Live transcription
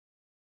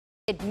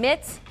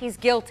Admits he's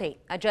guilty.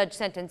 A judge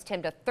sentenced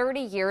him to 30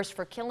 years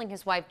for killing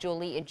his wife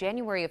Julie in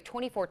January of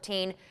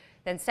 2014,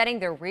 then setting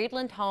their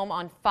Reidland home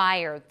on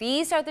fire.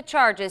 These are the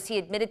charges he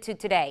admitted to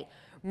today: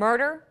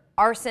 murder,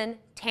 arson,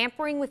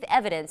 tampering with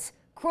evidence,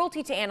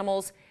 cruelty to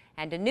animals,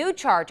 and a new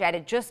charge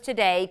added just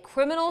today: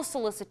 criminal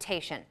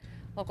solicitation.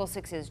 Local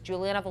 6's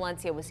Juliana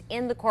Valencia was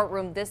in the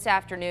courtroom this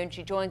afternoon.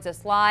 She joins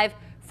us live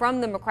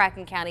from the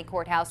McCracken County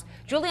Courthouse.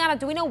 Juliana,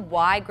 do we know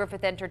why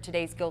Griffith entered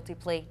today's guilty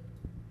plea?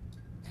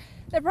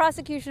 The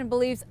prosecution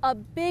believes a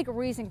big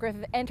reason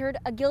Griffith entered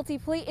a guilty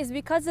plea is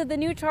because of the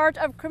new charge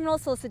of criminal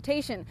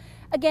solicitation.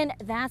 Again,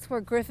 that's where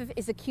Griffith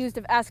is accused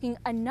of asking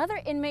another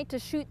inmate to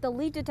shoot the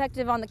lead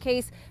detective on the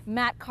case,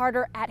 Matt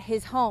Carter, at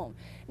his home.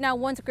 Now,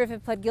 once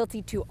Griffith pled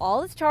guilty to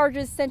all his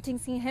charges,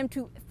 sentencing him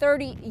to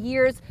 30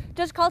 years,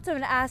 Judge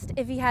Calton asked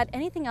if he had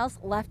anything else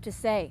left to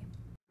say.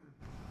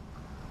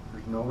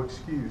 There's no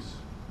excuse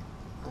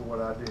for what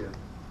I did,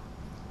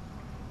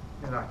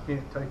 and I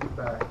can't take it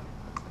back.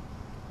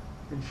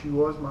 And she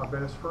was my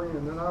best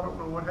friend, and I don't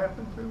know what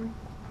happened to me.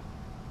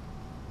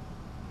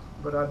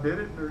 But I did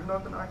it, and there's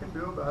nothing I can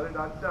do about it.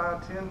 I'd die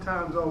 10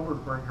 times over to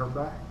bring her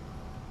back.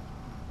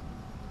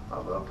 I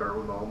loved her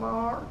with all my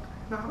heart,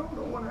 and I don't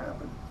know what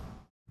happened.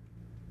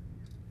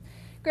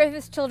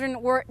 Griffith's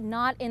children were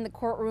not in the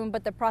courtroom,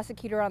 but the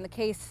prosecutor on the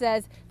case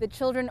says the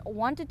children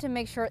wanted to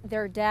make sure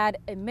their dad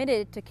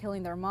admitted to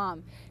killing their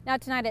mom. Now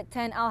tonight at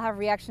 10, I'll have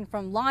reaction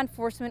from law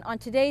enforcement on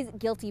today's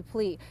guilty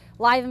plea.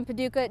 Live in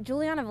Paducah,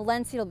 Juliana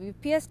Valencia,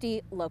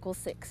 WPSD Local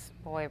 6.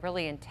 Boy,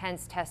 really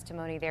intense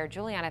testimony there.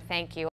 Juliana, thank you.